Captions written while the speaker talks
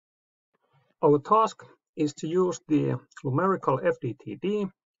Our task is to use the Lumerical FDTD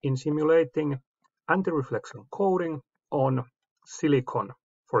in simulating anti-reflection coating on silicon,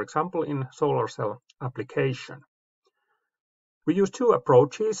 for example in solar cell application. We use two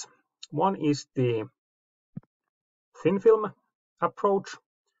approaches. One is the thin film approach.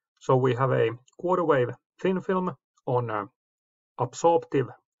 So we have a quarter wave thin film on an absorptive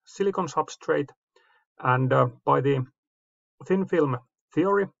silicon substrate, and by the thin film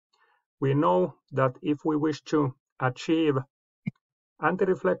theory we know that if we wish to achieve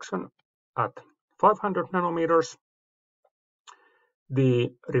anti-reflection at 500 nanometers,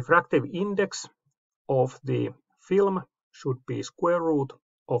 the refractive index of the film should be square root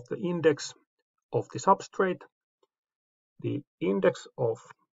of the index of the substrate. The index of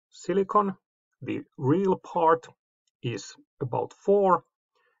silicon, the real part, is about 4,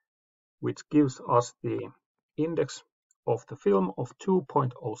 which gives us the index of the film of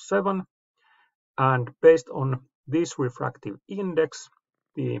 2.07, and based on this refractive index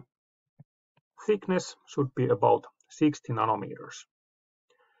the thickness should be about 60 nanometers.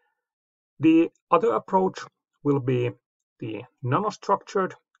 The other approach will be the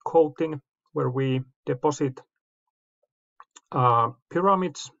nanostructured coating, where we deposit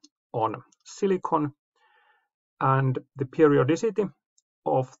pyramids on silicon, and the periodicity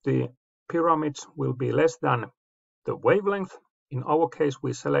of the pyramids will be less than the wavelength. In our case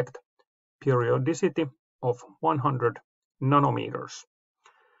we select periodicity of 100 nanometers.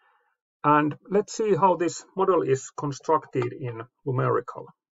 And let's see how this model is constructed in Lumerical.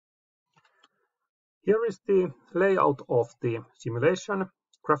 Here is the layout of the simulation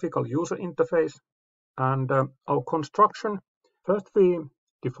graphical user interface and our construction. First we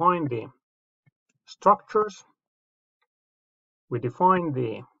define the structures, we define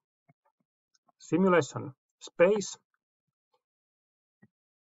the simulation space,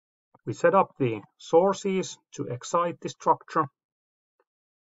 we set up the sources to excite the structure,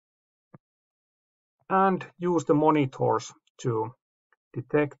 and use the monitors to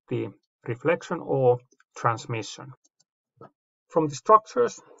detect the reflection or transmission. From the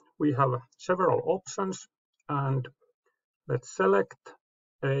structures we have several options, and let's select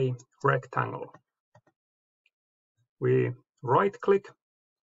a rectangle. We right click,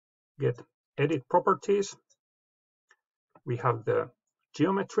 get edit properties, we have the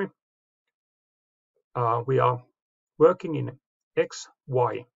geometry, we are working in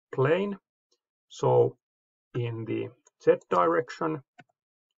XY plane, so in the Z direction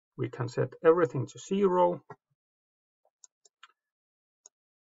we can set everything to 0.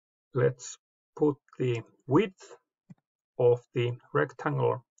 Let's put the width of the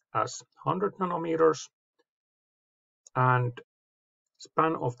rectangle as 100 nanometers and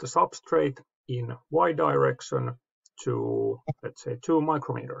span of the substrate in Y direction to, let's say, 2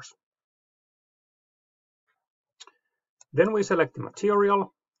 micrometers. Then we select the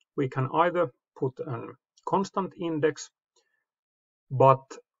material. We can either put a constant index, but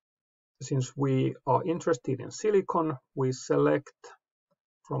since we are interested in silicon, we select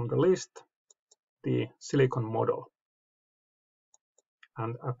from the list the silicon model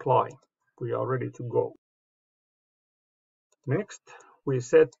and apply. We are ready to go. Next, we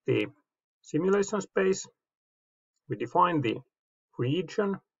set the simulation space. We define the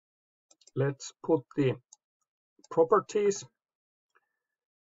region. Let's put the properties.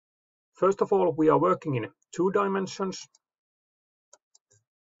 First of all, we are working in 2 dimensions.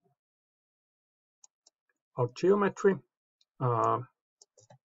 Our geometry, let's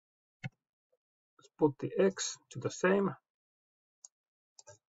put the X to the same.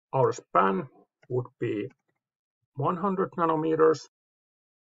 Our span would be 100 nanometers,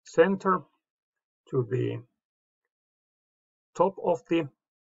 center to the top of the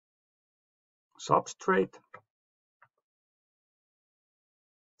substrate,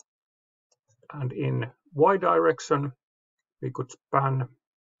 and in Y direction we could span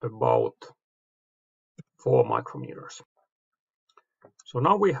about 4 micrometers. So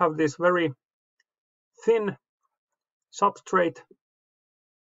now we have this very thin substrate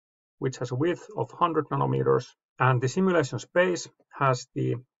which has a width of 100 nanometers, and the simulation space has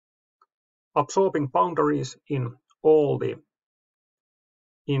the absorbing boundaries in all the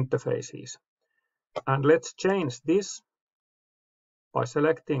interfaces. And let's change this by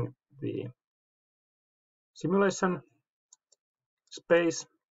selecting the simulation space,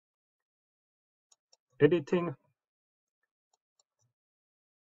 editing.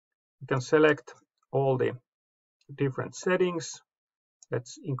 You can select all the different settings.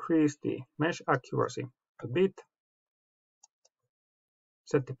 Let's increase the mesh accuracy a bit.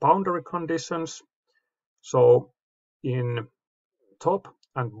 Set the boundary conditions. So in top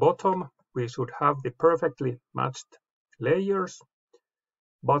and bottom we should have the perfectly matched layers,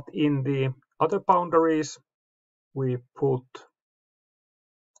 but in the other boundaries we put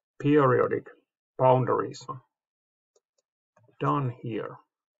periodic boundaries. Done here.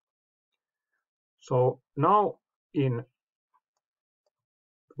 So now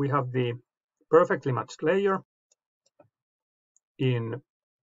we have the perfectly matched layer. In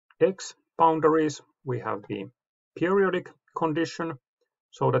X boundaries we have the periodic condition,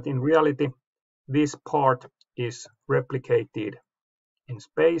 so that in reality this part is replicated in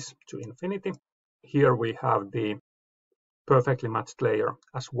space to infinity. Here we have the perfectly matched layer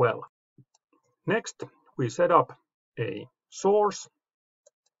as well. Next, we set up a source.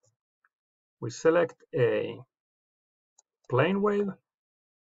 We select a plane wave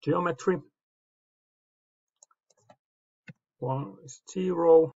geometry. 1 is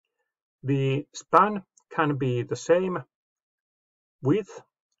 0. The span can be the same width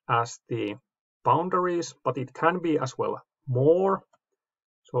as the boundaries, but it can be as well more.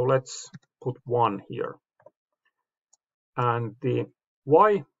 So let's put 1 here. And the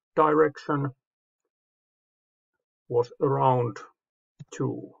y direction was around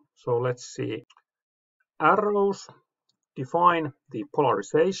 2. So let's see. Arrows define the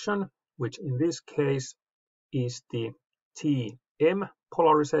polarization, which in this case is the TM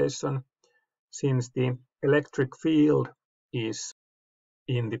polarization, since the electric field is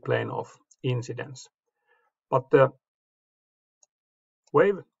in the plane of incidence. But the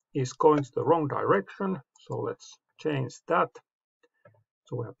wave is going to the wrong direction, so let's change that.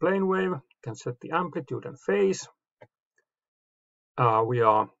 So we have plane wave, can set the amplitude and phase. We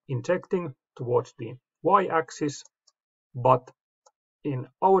are injecting towards the y-axis, but in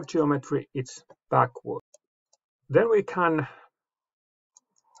our geometry it's backward. Then we can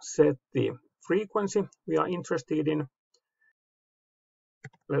set the frequency we are interested in.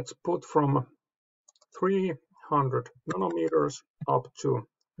 Let's put from 300 nanometers up to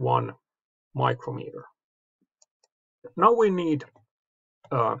 1 micrometer. Now we need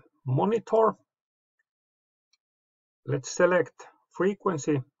a monitor. Let's select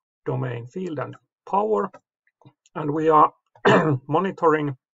frequency, domain, field and power, and we are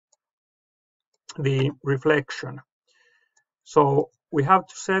monitoring the reflection. So we have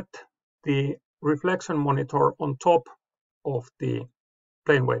to set the reflection monitor on top of the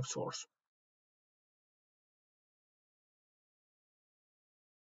plane wave source.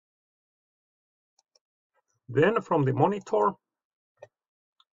 Then from the monitor,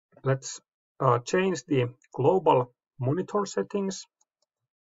 let's change the global monitor settings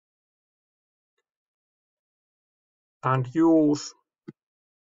and use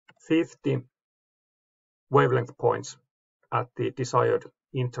 50 wavelength points at the desired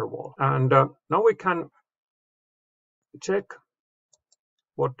interval. And now we can check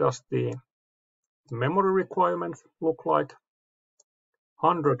what does the memory requirement look like.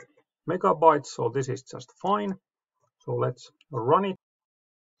 100 megabytes, so this is just fine. So let's run it.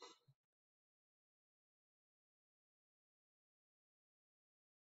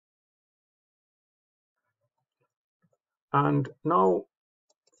 And now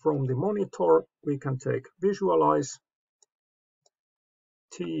from the monitor we can take visualize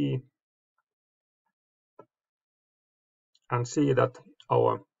T and see that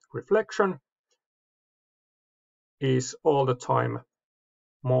our reflection is all the time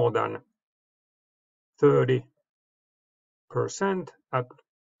more than 30% at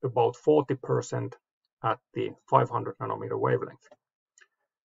about 40% at the 500 nanometer wavelength.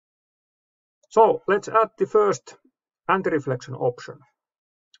 So let's add the first anti-reflection option.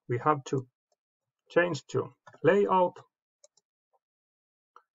 We have to change to layout,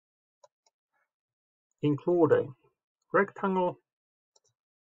 include a rectangle,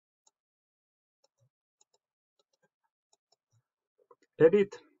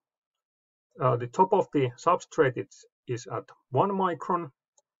 edit. The top of the substrate is at 1 micron.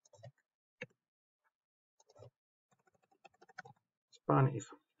 Span is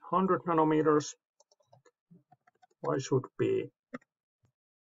 100 nanometers. Y should be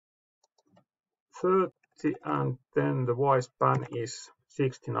 30, and then the Y span is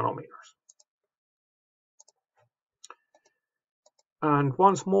 60 nanometers. And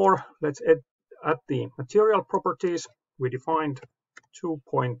once more, let's add the material properties. We defined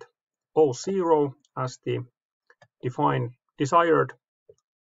 2.00 as the desired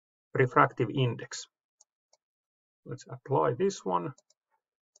refractive index. Let's apply this one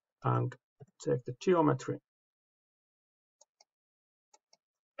and take the geometry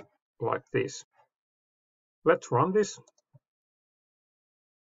like this. Let's run this.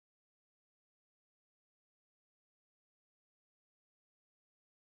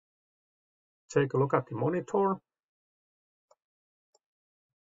 take a look at the monitor,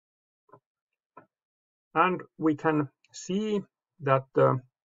 and we can see that the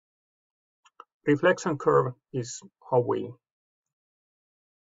reflection curve is how we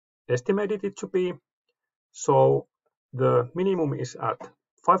estimated it to be. So the minimum is at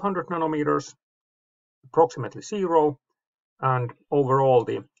 500 nanometers, approximately 0, and overall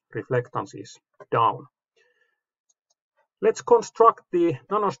the reflectance is down. Let's construct the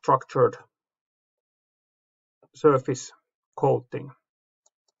nanostructured surface coating.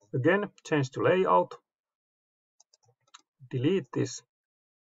 Again, change to layout, delete this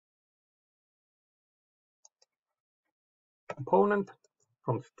component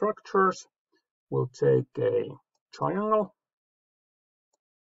from structures. We'll take a triangle,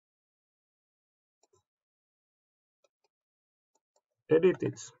 edit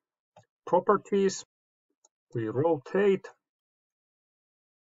its properties. We rotate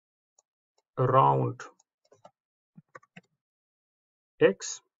around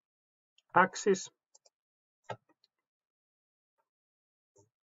X axis.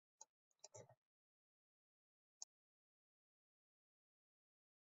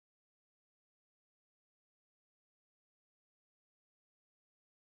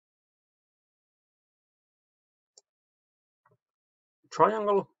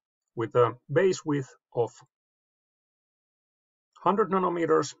 Triangle with a base width of 100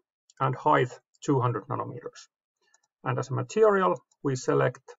 nanometers and height 200 nanometers. And as a material, we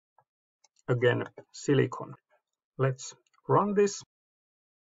select again silicon. Let's run this.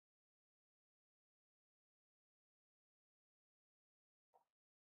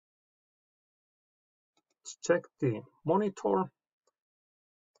 Let's check the monitor.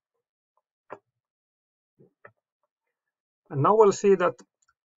 And now we'll see that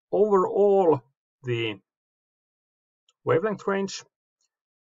overall the wavelength range,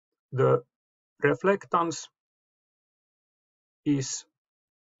 the reflectance is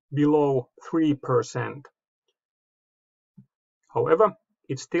below 3%. However,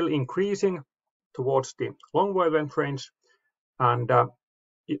 it's still increasing towards the long wavelength range, and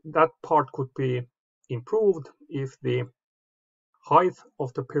that part could be improved if the height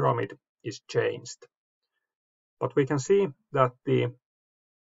of the pyramid is changed. But we can see that the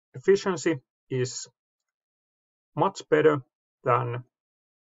efficiency is much better than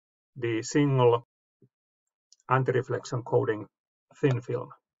the single anti-reflection coating thin film.